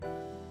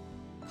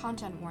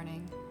Content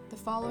warning. The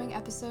following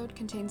episode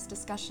contains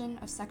discussion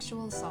of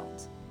sexual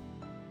assault.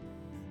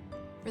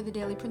 For the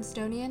Daily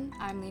Princetonian,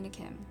 I'm Lena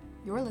Kim.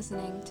 You're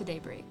listening to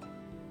Daybreak.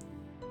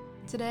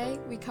 Today,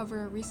 we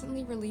cover a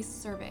recently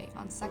released survey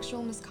on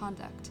sexual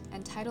misconduct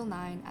and Title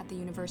IX at the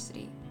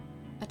university,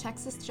 a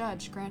Texas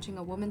judge granting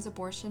a woman's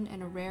abortion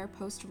in a rare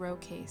post-Roe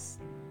case,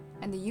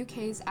 and the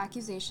UK's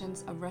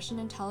accusations of Russian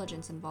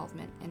intelligence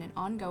involvement in an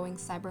ongoing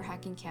cyber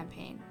hacking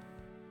campaign.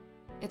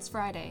 It's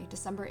Friday,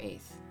 December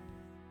 8th.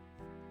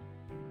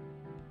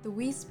 The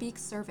We Speak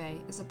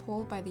survey is a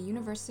poll by the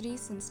university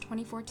since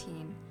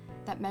 2014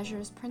 that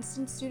measures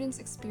Princeton students'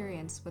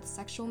 experience with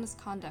sexual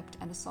misconduct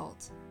and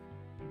assault.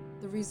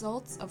 The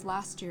results of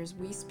last year's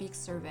We Speak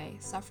survey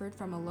suffered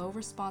from a low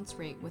response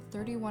rate with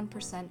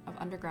 31% of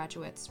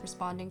undergraduates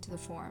responding to the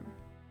form.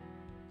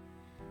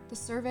 The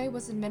survey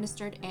was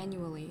administered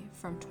annually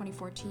from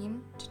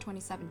 2014 to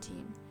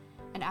 2017,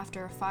 and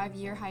after a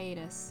 5-year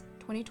hiatus,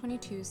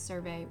 2022's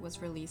survey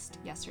was released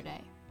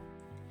yesterday.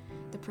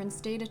 The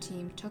Prince data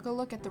team took a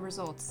look at the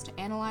results to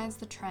analyze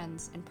the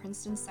trends in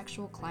Princeton's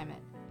sexual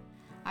climate.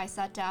 I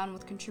sat down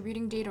with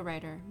contributing data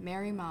writer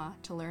Mary Ma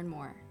to learn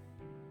more.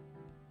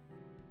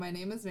 My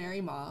name is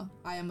Mary Ma.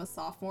 I am a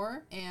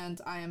sophomore,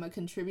 and I am a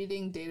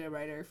contributing data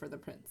writer for the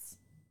Prince.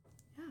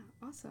 Yeah,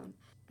 awesome.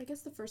 I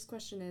guess the first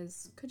question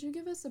is, could you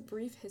give us a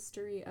brief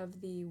history of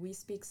the We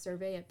Speak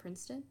survey at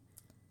Princeton?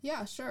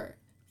 Yeah, sure.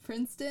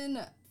 Princeton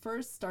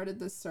first started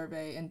this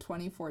survey in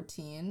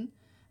 2014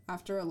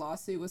 after a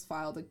lawsuit was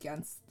filed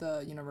against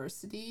the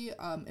university,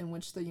 in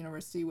which the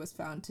university was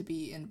found to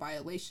be in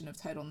violation of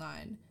Title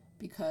IX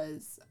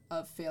because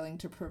of failing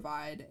to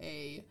provide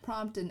a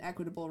prompt and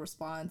equitable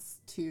response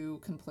to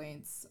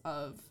complaints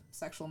of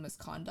sexual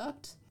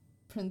misconduct.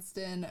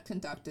 Princeton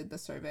conducted the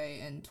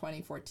survey in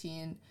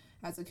 2014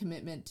 as a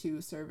commitment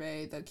to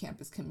survey the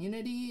campus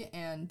community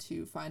and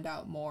to find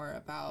out more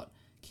about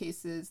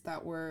cases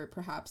that were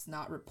perhaps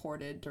not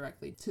reported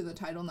directly to the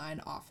Title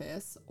IX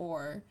office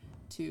or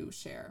to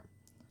share.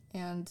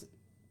 And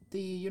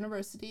the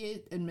university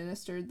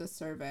administered the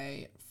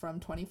survey from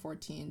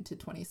 2014 to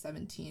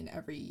 2017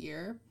 every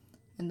year,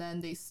 and then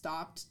they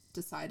stopped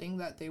deciding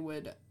that they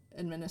would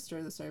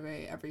administer the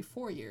survey every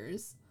 4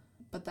 years.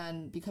 But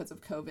then because of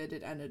COVID,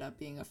 it ended up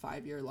being a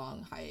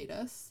 5-year-long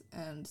hiatus,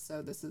 and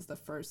so this is the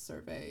first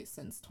survey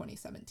since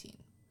 2017.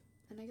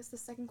 And I guess the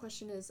second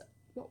question is,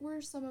 what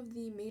were some of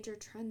the major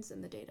trends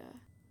in the data?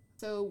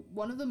 So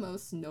one of the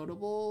most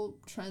notable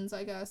trends,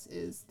 I guess,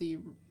 is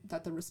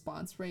that the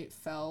response rate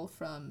fell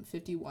from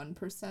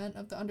 51%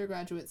 of the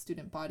undergraduate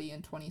student body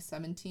in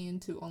 2017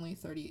 to only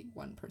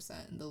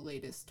 31% in the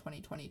latest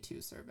 2022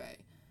 survey,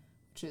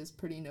 which is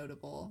pretty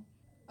notable.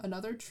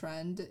 Another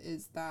trend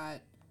is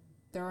that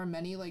there are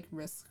many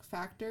risk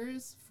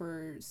factors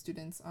for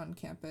students on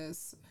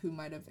campus who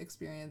might have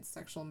experienced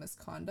sexual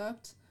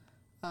misconduct.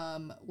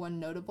 One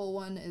notable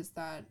one is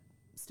that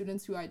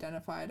students who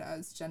identified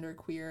as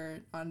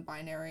genderqueer,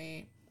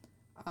 non-binary,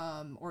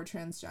 or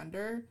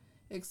transgender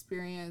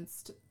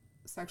experienced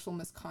sexual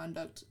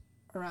misconduct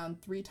around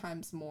 3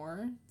 times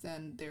more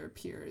than their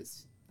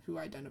peers who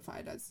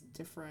identified as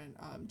different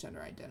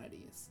gender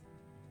identities.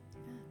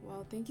 Yeah,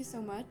 well, thank you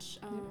so much,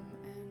 and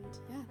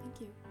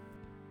thank you.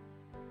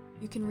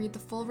 You can read the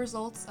full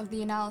results of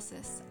the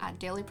analysis at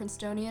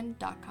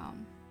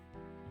dailyprincetonian.com.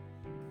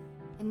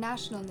 In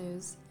national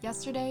news,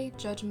 yesterday,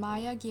 Judge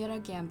Maya Guerra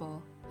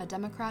Gamble, a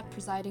Democrat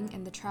presiding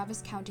in the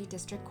Travis County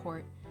District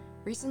Court,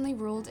 recently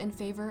ruled in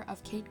favor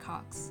of Kate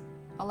Cox,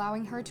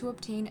 allowing her to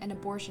obtain an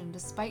abortion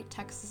despite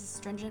Texas's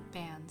stringent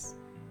bans.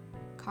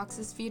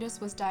 Cox's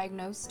fetus was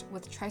diagnosed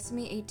with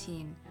trisomy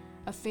 18,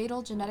 a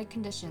fatal genetic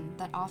condition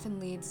that often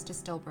leads to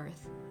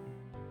stillbirth.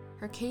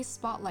 Her case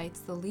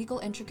spotlights the legal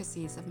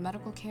intricacies of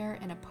medical care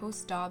in a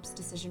post-Dobbs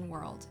decision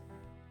world.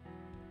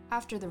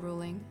 After the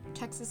ruling,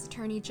 Texas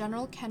Attorney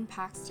General Ken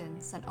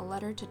Paxton sent a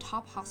letter to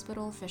top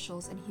hospital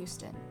officials in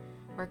Houston,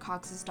 where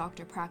Cox's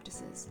doctor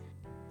practices,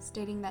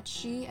 stating that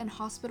she and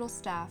hospital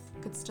staff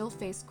could still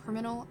face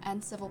criminal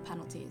and civil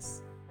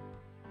penalties.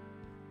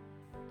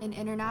 In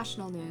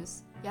international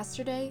news,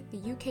 yesterday,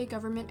 the UK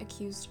government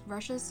accused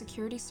Russia's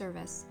security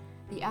service,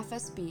 the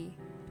FSB,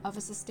 of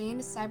a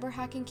sustained cyber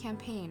hacking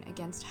campaign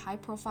against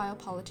high-profile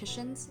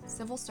politicians,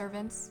 civil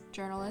servants,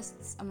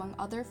 journalists, among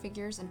other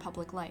figures in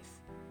public life.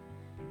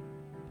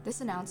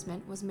 This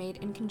announcement was made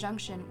in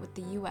conjunction with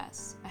the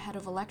US ahead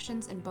of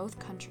elections in both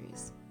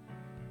countries.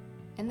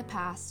 In the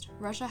past,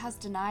 Russia has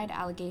denied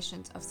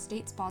allegations of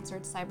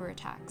state-sponsored cyber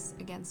attacks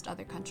against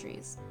other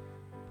countries.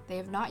 They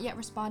have not yet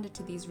responded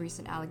to these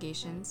recent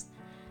allegations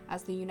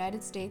as the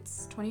United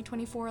States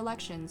 2024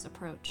 elections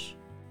approach.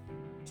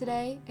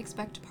 Today,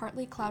 expect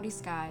partly cloudy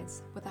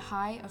skies with a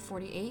high of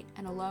 48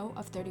 and a low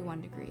of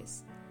 31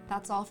 degrees.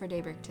 That's all for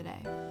Daybreak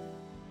today.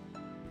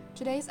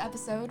 Today's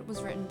episode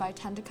was written by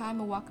Tendakai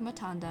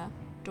Mwakamatanda,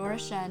 Dora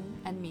Shen,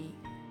 and me,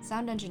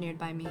 sound engineered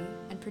by me,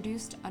 and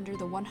produced under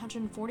the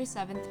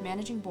 147th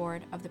Managing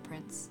Board of the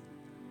Prince.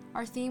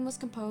 Our theme was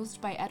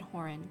composed by Ed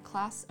Horan,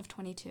 class of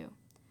 22.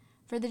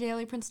 For the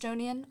Daily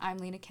Princetonian, I'm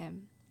Lena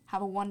Kim.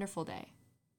 Have a wonderful day.